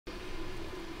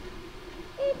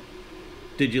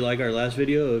Did you like our last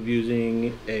video of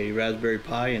using a Raspberry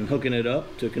Pi and hooking it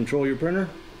up to control your printer?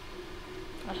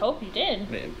 I hope you did.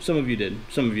 Man, some of you did,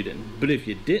 some of you didn't. But if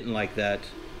you didn't like that,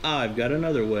 I've got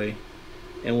another way,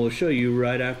 and we'll show you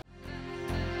right after.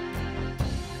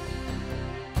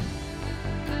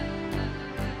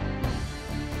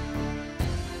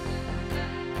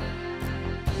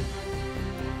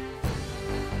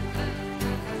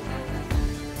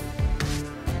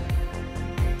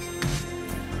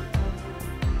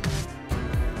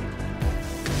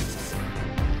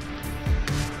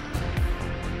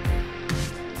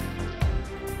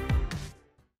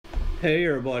 Hey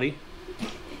everybody.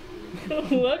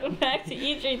 Welcome back to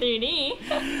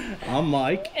E33D. I'm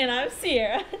Mike. And I'm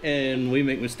Sierra. And we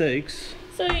make mistakes.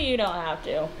 So you don't have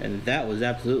to. And that was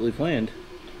absolutely planned.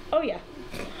 Oh yeah,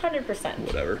 100%.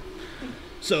 Whatever.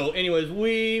 So anyways,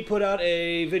 we put out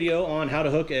a video on how to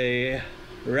hook a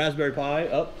Raspberry Pi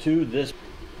up to this.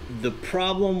 The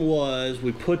problem was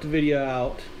we put the video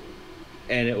out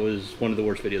and it was one of the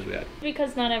worst videos we had.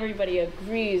 Because not everybody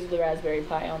agrees with the Raspberry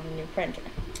Pi on the new printer.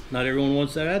 Not everyone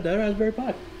wants to add that Raspberry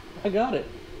Pi. I got it.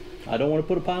 I don't want to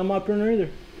put a Pi on my printer either.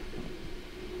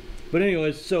 But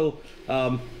anyways, so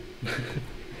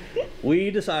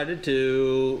we decided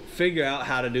to figure out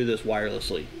how to do this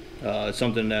wirelessly. It's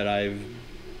something that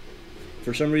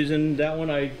for some reason, that one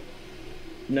I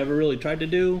never really tried to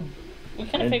do. We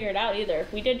couldn't figure it out either.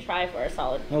 We did try for a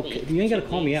solid week. Okay, you ain't got to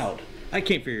call me out. I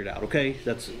can't figure it out, okay?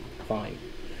 That's fine.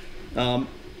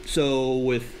 So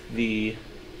with the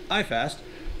iFast,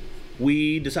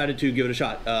 we decided to give it a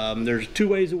shot. There's two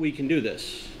ways that we can do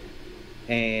this.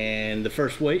 And the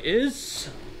first way is...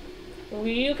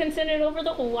 You can send it over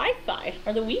the Wi-Fi,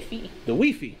 or the Wi-Fi. The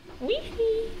Wi-Fi.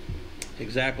 Wi-Fi.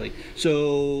 Exactly.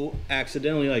 So,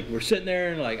 accidentally, like, we're sitting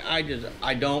there and like, I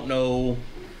don't know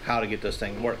how to get this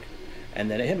thing to work. And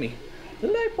then it hit me. The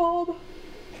light bulb.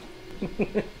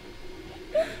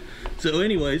 So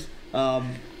anyways,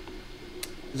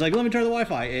 it's like, let me try the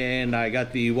Wi-Fi. And I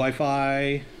got the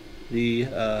Wi-Fi...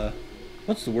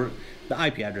 what's the word? The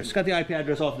IP address. Got the IP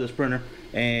address off of this printer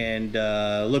and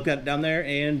looked at it down there,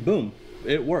 and boom,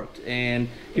 it worked. And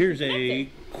here's a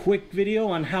quick video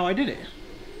on how I did it.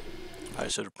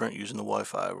 Alright, so to print using the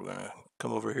Wi-Fi, we're gonna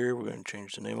come over here. We're gonna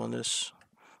change the name on this.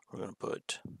 We're gonna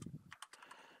put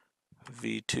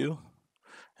V2,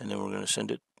 and then we're gonna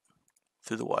send it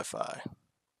through the Wi-Fi.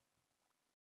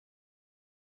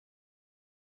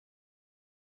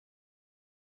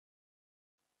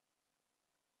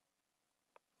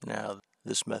 Now,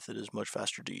 this method is much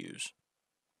faster to use.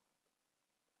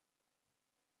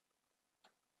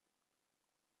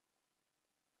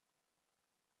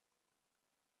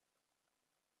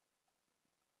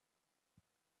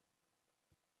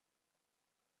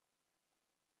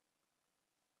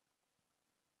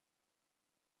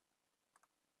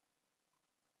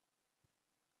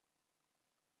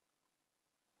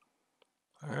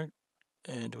 Alright,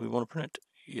 and do we want to print?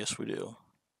 Yes, we do.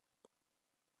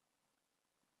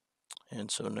 And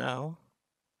so now,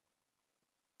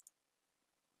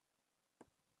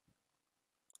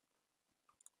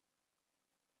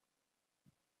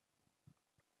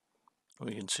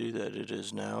 we can see that it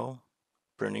is now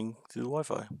printing through the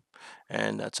Wi-Fi.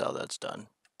 And that's how that's done.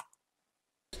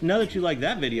 Now that you like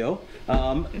that video,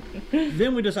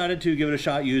 then we decided to give it a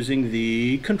shot using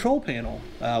the control panel,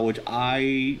 which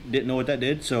I didn't know what that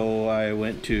did, so I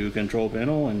went to control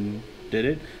panel and did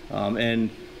it, and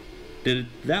did it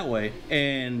that way.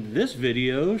 And this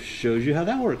video shows you how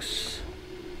that works.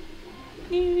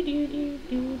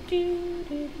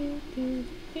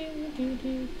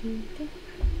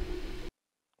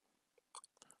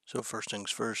 So first things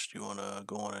first, you want to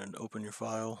go on and open your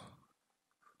file.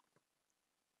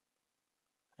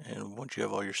 And once you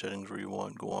have all your settings where you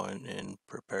want, go on and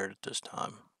prepare it at this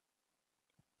time.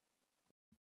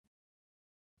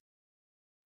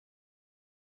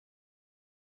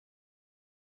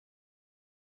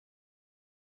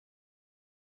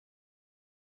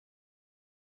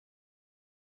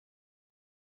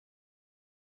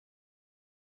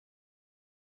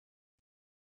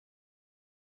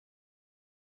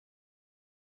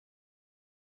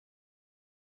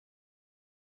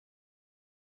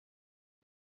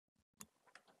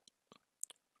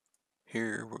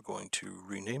 Here we're going to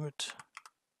rename it.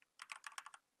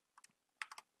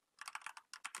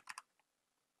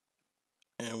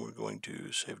 And we're going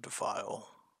to save the file.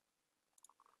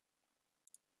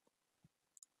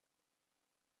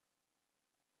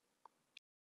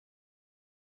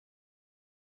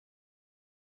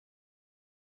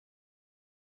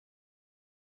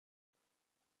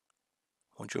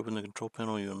 Once you open the control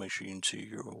panel, you want to make sure you can see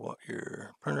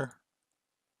your printer.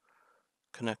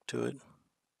 Connect to it.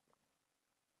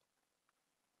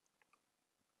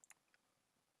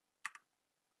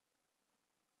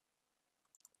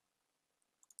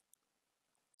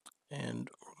 And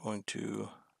we're going to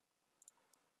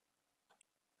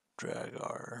drag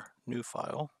our new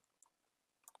file.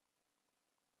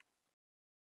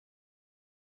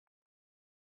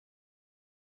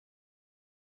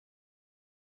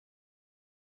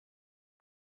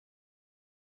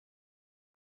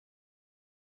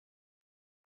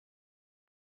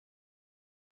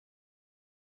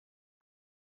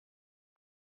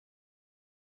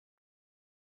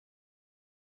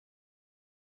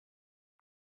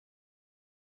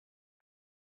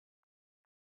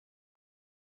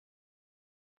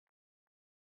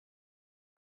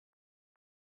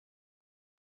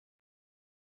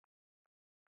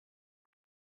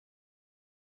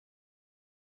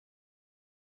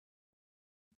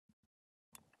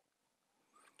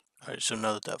 Alright, so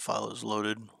now that that file is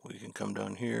loaded, we can come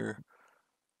down here,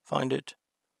 find it,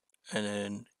 and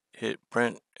then hit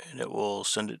print, and it will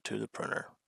send it to the printer.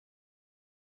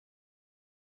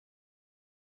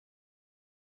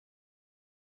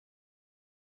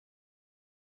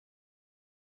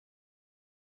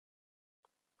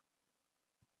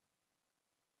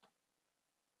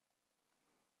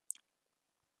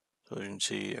 So you can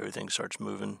see everything starts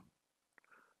moving.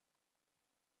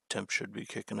 Temp should be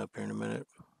kicking up here in a minute.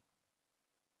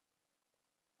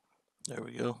 There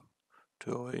we go.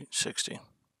 208.60.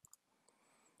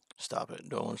 Stop it.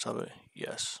 Don't want to stop it.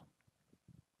 Yes.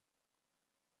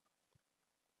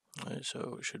 Alright,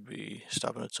 so it should be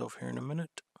stopping itself here in a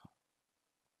minute.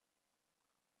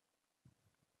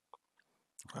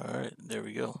 Alright, there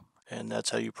we go. And that's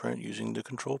how you print using the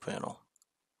control panel.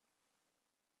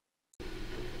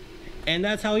 And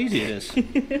that's how easy it is.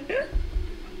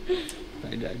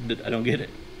 I don't get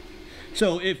it.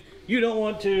 So if you don't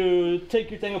want to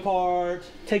take your thing apart,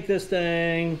 take this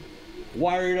thing,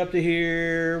 wire it up to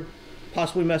here,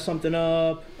 possibly mess something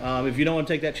up, if you don't want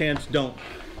to take that chance, don't.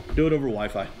 Do it over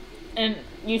Wi-Fi. And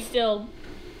you still,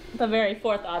 the very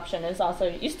fourth option is also,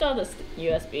 you still have the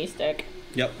USB stick.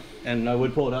 Yep, and I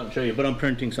would pull it out and show you, but I'm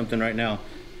printing something right now,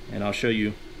 and I'll show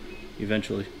you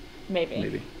eventually.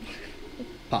 Maybe.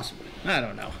 Possibly. I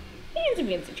don't know.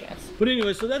 It's a chance. But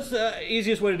anyway, so that's the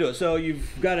easiest way to do it. So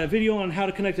you've got a video on how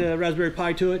to connect a Raspberry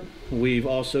Pi to it. We've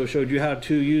also showed you how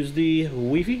to use the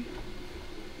Wi-Fi.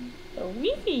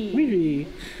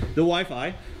 The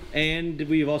Wi-Fi. And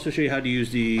we've also shown you how to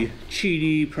use the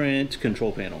Cheaty Print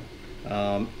control panel.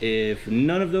 If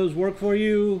none of those work for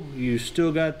you, you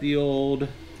still got the old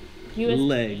USB.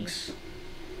 Legs.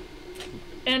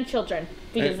 And children,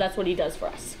 because that's what he does for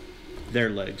us. Their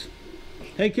legs.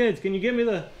 Hey kids, can you give me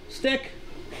the stick?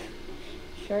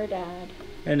 Sure, Dad.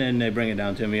 And then they bring it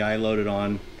down to me. I load it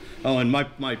on. Oh, and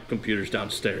my computer's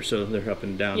downstairs, so they're up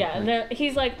and down. Yeah, and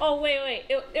he's like, oh, wait.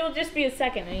 It'll just be a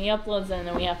second. And he uploads it, and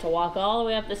then we have to walk all the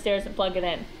way up the stairs and plug it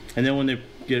in. And then when they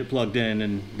get it plugged in,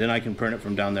 and then I can print it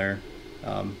from down there.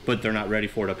 But they're not ready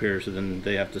for it up here, so then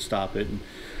they have to stop it. And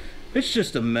it's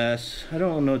just a mess. I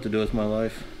don't know what to do with my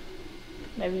life.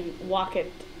 Maybe walk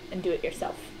it and do it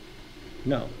yourself.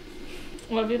 No.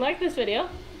 Well, if you like this video,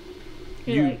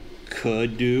 you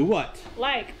could do what?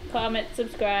 Like, comment,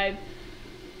 subscribe,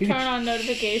 turn on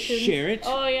notifications. Share it.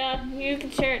 Oh yeah, you can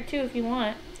share it too if you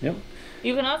want. Yep.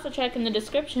 You can also check in the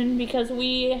description because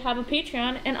we have a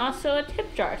Patreon and also a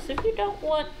tip jar. So if you don't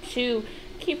want to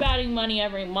keep adding money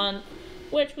every month,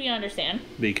 which we understand.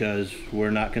 Because we're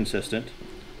not consistent.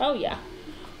 Oh yeah.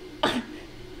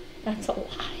 That's a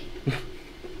lie.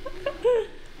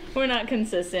 We're not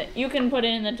consistent. You can put it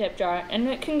in the tip jar and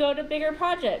it can go to bigger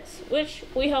projects, which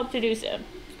we hope to do soon.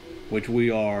 Which we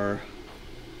are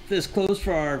this close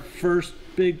for our first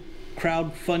big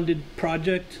crowd-funded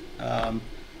project.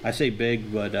 I say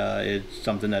big, but it's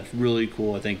something that's really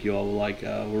cool. I think you all will like.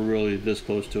 We're really this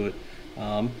close to it.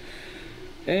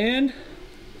 And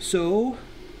so,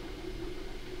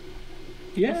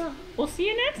 yeah. We'll see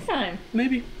you next time.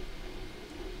 Maybe.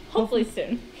 Hopefully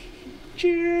soon.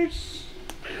 Cheers.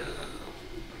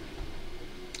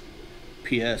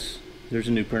 P.S. There's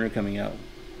a new printer coming out.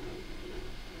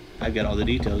 I've got all the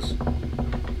details,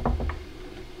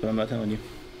 but I'm not telling you.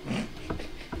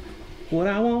 What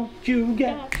I want, you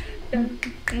got.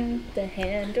 The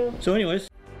handle. So anyways,